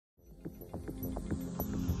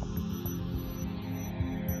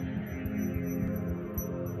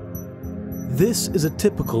This is a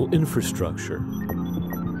typical infrastructure.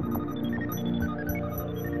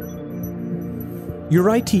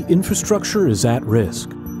 Your IT infrastructure is at risk.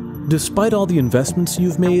 Despite all the investments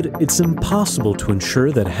you've made, it's impossible to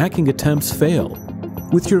ensure that hacking attempts fail.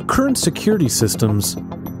 With your current security systems,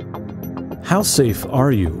 how safe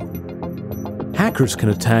are you? Hackers can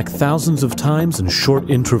attack thousands of times in short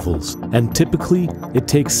intervals, and typically it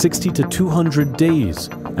takes 60 to 200 days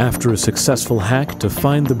after a successful hack to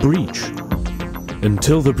find the breach.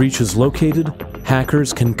 Until the breach is located,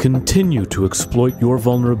 hackers can continue to exploit your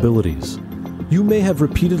vulnerabilities. You may have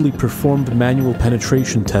repeatedly performed manual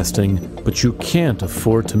penetration testing, but you can't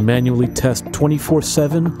afford to manually test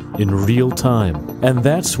 24/7 in real time. And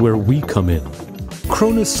that's where we come in.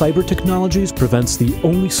 Cronus Cyber Technologies prevents the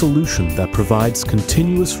only solution that provides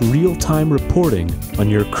continuous real-time reporting on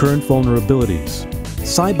your current vulnerabilities.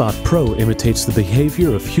 CyBot Pro imitates the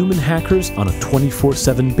behavior of human hackers on a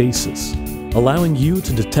 24/7 basis, allowing you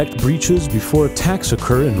to detect breaches before attacks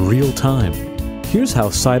occur in real time. Here's how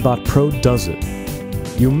CyBot Pro does it.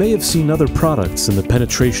 You may have seen other products in the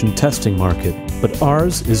penetration testing market, but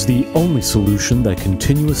ours is the only solution that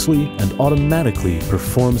continuously and automatically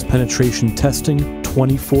performs penetration testing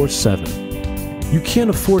 24/7. You can't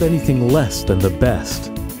afford anything less than the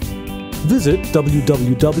best. Visit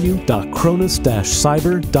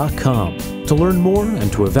www.cronus-cyber.com to learn more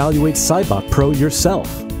and to evaluate CyBot Pro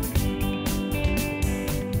yourself.